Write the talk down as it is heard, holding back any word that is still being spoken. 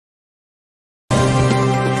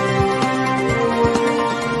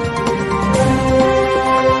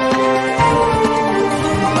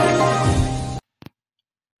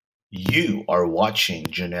You are watching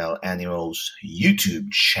Janelle Animo's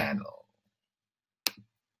YouTube channel.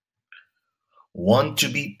 Want to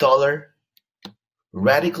be taller?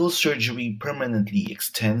 Radical surgery permanently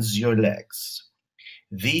extends your legs.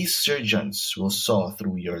 These surgeons will saw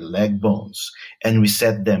through your leg bones and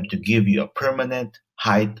reset them to give you a permanent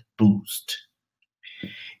height boost.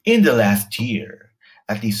 In the last year,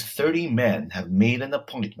 at least 30 men have made an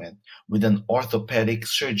appointment with an orthopedic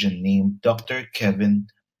surgeon named Dr. Kevin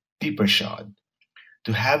Pippershad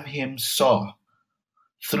to have him saw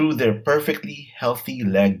through their perfectly healthy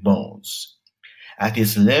leg bones. At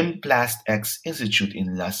his Limplast X Institute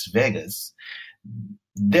in Las Vegas,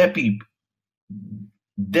 Debbie,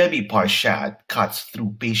 Debbie Parshad cuts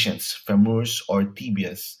through patients' femurs or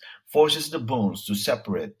tibias, forces the bones to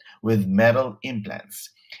separate with metal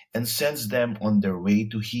implants, and sends them on their way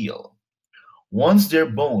to heal. Once their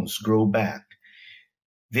bones grow back,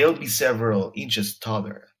 they'll be several inches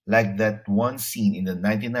taller, like that one scene in the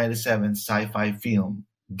 1997 sci-fi film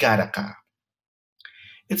Gattaca.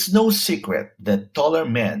 It's no secret that taller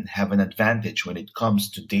men have an advantage when it comes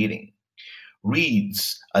to dating,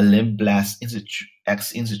 reads a Limblast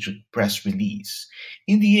X Institute press release.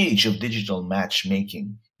 In the age of digital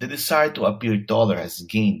matchmaking, the desire to appear taller has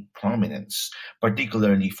gained prominence,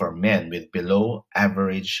 particularly for men with below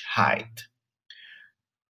average height.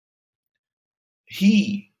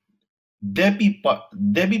 He, Debbie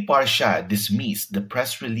Parshad dismissed the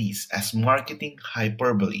press release as marketing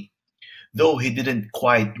hyperbole, though he didn't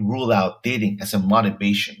quite rule out dating as a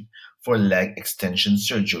motivation for leg extension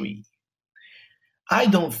surgery. I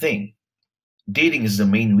don't think dating is the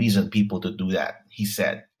main reason people to do that, he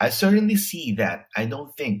said. I certainly see that. I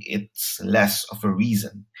don't think it's less of a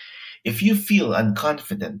reason. If you feel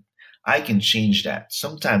unconfident, I can change that.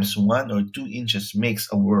 Sometimes 1 or 2 inches makes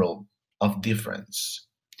a world of difference.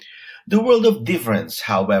 The world of difference,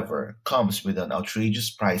 however, comes with an outrageous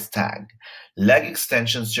price tag. Leg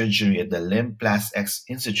extension surgery at the Limplast X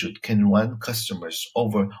Institute can run customers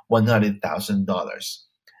over $100,000,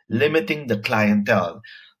 limiting the clientele.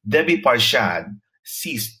 Debbie Parshad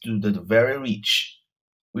sees to the very rich,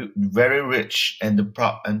 and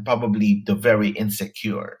and probably the very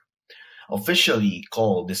insecure. Officially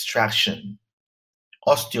called distraction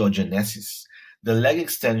osteogenesis, the leg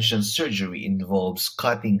extension surgery involves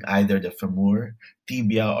cutting either the femur,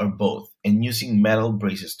 tibia, or both, and using metal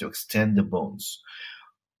braces to extend the bones.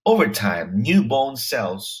 Over time, new bone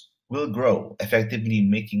cells will grow, effectively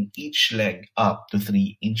making each leg up to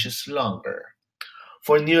 3 inches longer.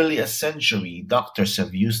 For nearly a century, doctors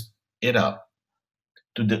have used it up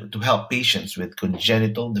to help patients with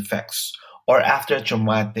congenital defects or after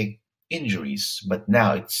traumatic injuries, but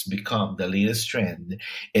now it's become the latest trend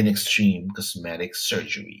in extreme cosmetic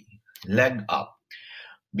surgery. Leg up.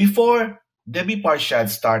 Before Debbie Parshad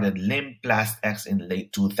started Limplast X in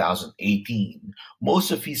late 2018,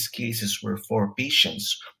 most of his cases were for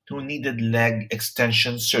patients who needed leg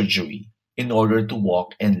extension surgery in order to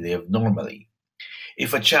walk and live normally.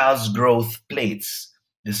 If a child's growth plates,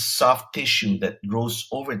 the soft tissue that grows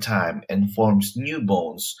over time and forms new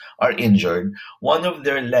bones, are injured, one of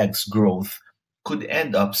their legs' growth could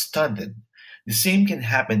end up stunted. The same can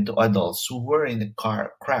happen to adults who were in a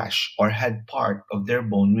car crash or had part of their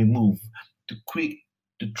bone removed to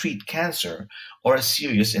treat cancer or a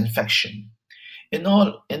serious infection. In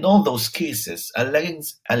all those cases, a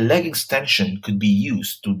leg extension could be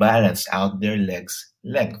used to balance out their legs'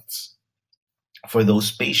 lengths. For those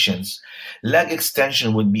patients, leg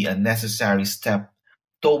extension would be a necessary step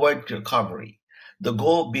toward recovery, the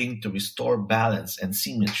goal being to restore balance and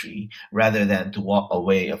symmetry rather than to walk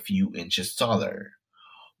away a few inches taller.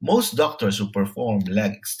 Most doctors who perform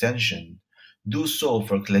leg extension do so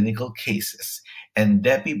for clinical cases, and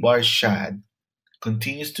Debbie Barshad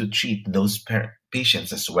continues to treat those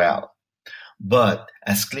patients as well. But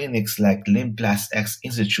as clinics like Limplast X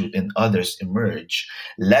Institute and others emerge,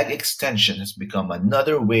 leg extension has become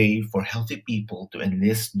another way for healthy people to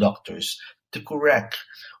enlist doctors to correct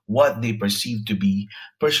what they perceive to be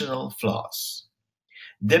personal flaws.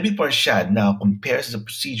 Debbie Parshad now compares the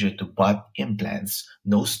procedure to butt implants,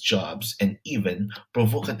 nose jobs, and even,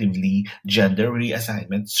 provocatively, gender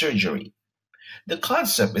reassignment surgery. The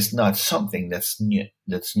concept is not something that's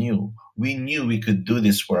new. We knew we could do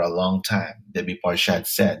this for a long time, Debbie Parshad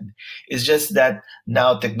said. It's just that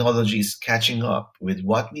now technology is catching up with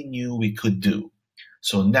what we knew we could do.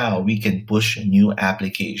 So now we can push new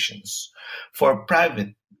applications. For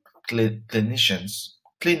private clinicians,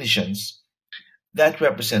 that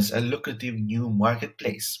represents a lucrative new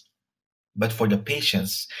marketplace. But for the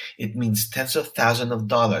patients, it means tens of thousands of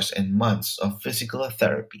dollars and months of physical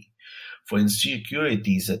therapy. for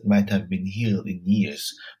insecurities that might have been healed in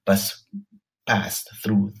years but passed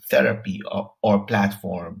through therapy or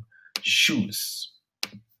platform shoes.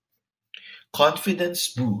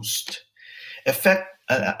 Confidence boost.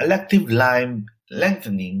 Elective line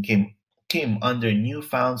lengthening came under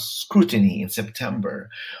newfound scrutiny in September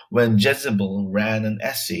when Jezebel ran an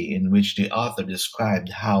essay in which the author described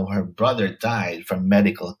how her brother died from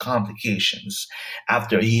medical complications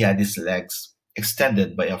after he had his legs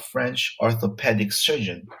extended by a French orthopedic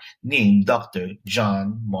surgeon named Dr.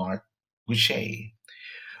 Jean Marc Goucher.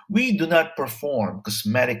 We do not perform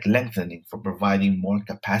cosmetic lengthening for providing more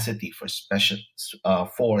capacity for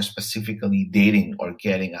specifically dating or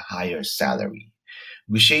getting a higher salary.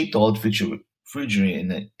 Vishay told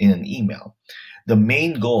Fujian in an email. The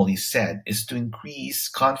main goal, he said, is to increase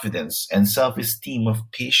confidence and self-esteem of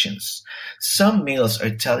patients. Some males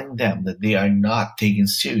are telling them that they are not taken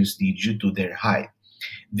seriously due to their height.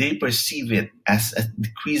 They perceive it as a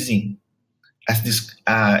decreasing as this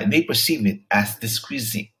they perceive it as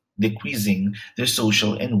decreasing their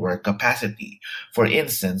social and work capacity. For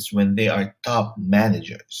instance, when they are top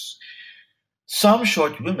managers. Some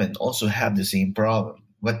short women also have the same problem,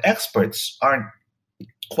 but experts aren't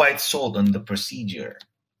quite sold on the procedure.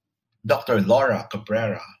 Dr. Laura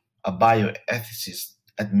Cabrera, a bioethicist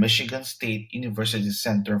at Michigan State University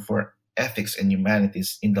Center for Ethics and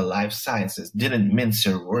Humanities in the Life Sciences, didn't mince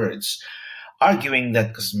her words, arguing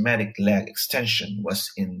that cosmetic leg extension was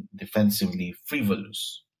indefensibly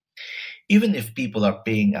frivolous. Even if people are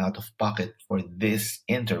paying out of pocket for these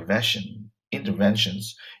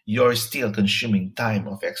interventions, you're still consuming time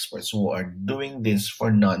of experts who are doing this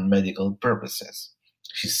for non-medical purposes.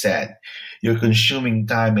 She said, you're consuming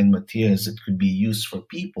time and materials that could be used for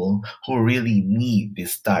people who really need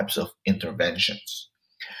these types of interventions.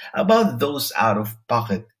 About those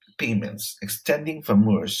out-of-pocket payments, extending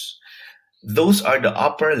femurs, those are the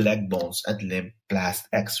upper leg bones at Limb Plast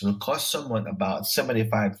X will cost someone about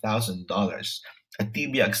 $75,000. A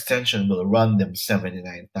tibia extension will run them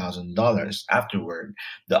 $79,000. Afterward,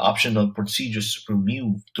 the optional procedures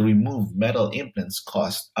to remove metal implants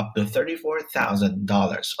cost up to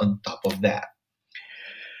 $34,000 on top of that.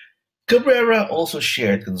 Cabrera also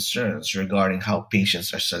shared concerns regarding how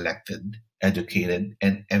patients are selected, educated,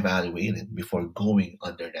 and evaluated before going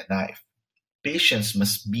under the knife. Patients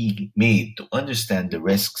must be made to understand the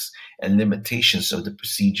risks and limitations of the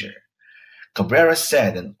procedure. Cabrera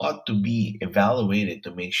said and ought to be evaluated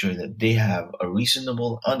to make sure that they have a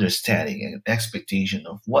reasonable understanding and expectation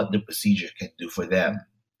of what the procedure can do for them.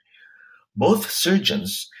 Both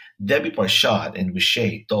surgeons, Debbie Parshad and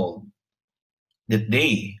Vishay, told that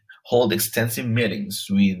they hold extensive meetings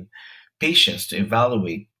with patients to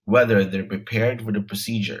evaluate whether they're prepared for the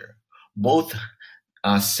procedure. Both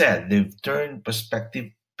said they've turned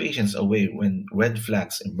prospective patients away when red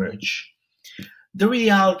flags emerge. The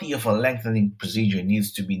reality of a lengthening procedure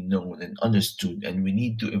needs to be known and understood, and we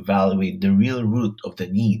need to evaluate the real root of the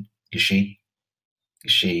need,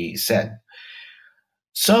 Gishay said.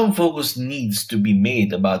 Some focus needs to be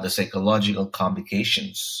made about the psychological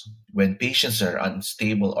complications. When patients are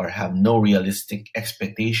unstable or have no realistic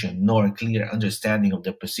expectation nor clear understanding of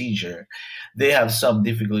the procedure, they have some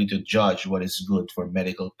difficulty to judge what is good for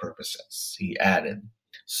medical purposes, he added.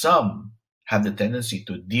 Some have the tendency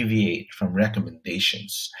to deviate from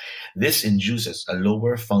recommendations. This induces a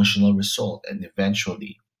lower functional result and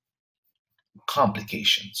eventually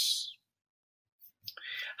complications.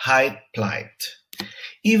 Height plight.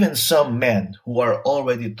 Even some men who are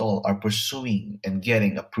already tall are pursuing and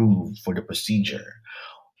getting approved for the procedure.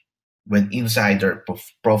 When Insider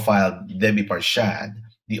profiled Debbie Parshad,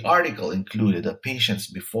 the article included the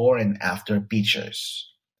patient's before and after pictures.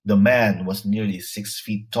 The man was nearly 6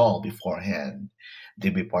 feet tall beforehand,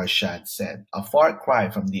 Debbie Parshad said, a far cry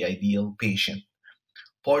from the ideal patient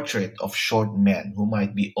portrait of short men who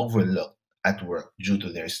might be overlooked at work due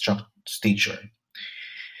to their stature.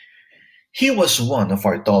 He was one of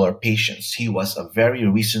our taller patients. He was a very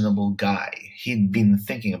reasonable guy. He'd been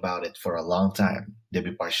thinking about it for a long time,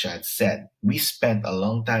 Debbie Parshad said. We spent a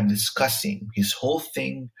long time discussing. His whole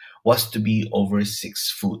thing was to be over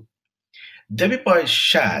 6 foot. Debbie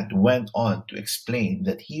Parshad went on to explain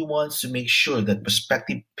that he wants to make sure that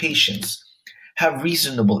prospective patients have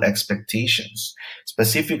reasonable expectations,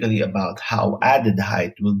 specifically about how added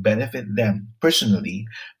height will benefit them personally,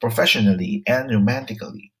 professionally, and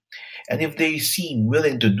romantically, and if they seem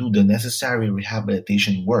willing to do the necessary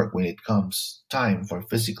rehabilitation work when it comes time for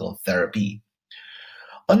physical therapy.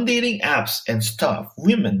 On dating apps and stuff,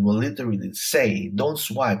 women will literally say, don't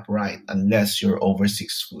swipe right unless you're over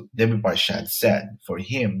 6 foot, Debbie Parshad said. For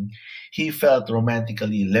him, he felt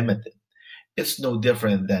romantically limited. It's no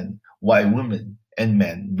different than why women and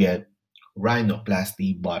men get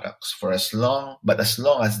rhinoplasty buttocks for as long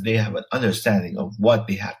as they have an understanding of what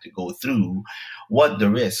they have to go through, what the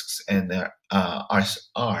risks and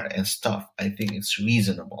are and stuff. I think it's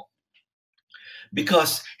reasonable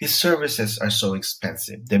because his services are so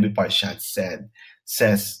expensive. Debbie Parshad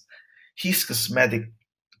says his cosmetic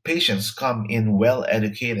patients come in well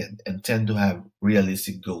educated and tend to have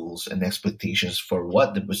realistic goals and expectations for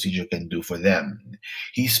what the procedure can do for them.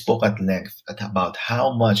 He spoke at length about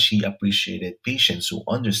how much he appreciated patients who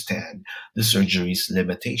understand the surgery's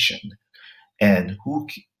limitation and who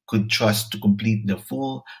could trust to complete the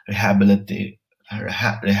full rehabilitative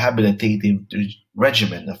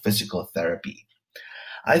regimen of physical therapy.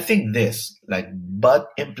 I think this, like butt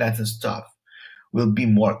implants and stuff, will be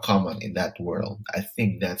more common in that world. I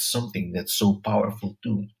think that's something that's so powerful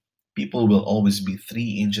too. People will always be 3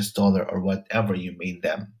 inches taller or whatever you made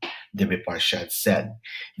them, Debbie Parshad said.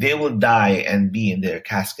 They will die and be in their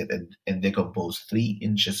casket and decompose 3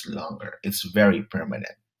 inches longer. It's very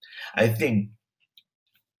permanent. I think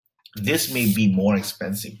this may be more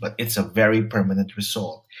expensive, but it's a very permanent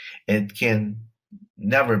result. It can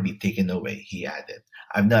never be taken away, he added.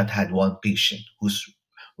 I've not had one patient who's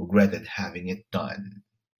regretted having it done.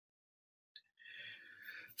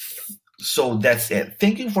 So that's it.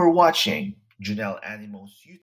 Thank you for watching Janelle Animals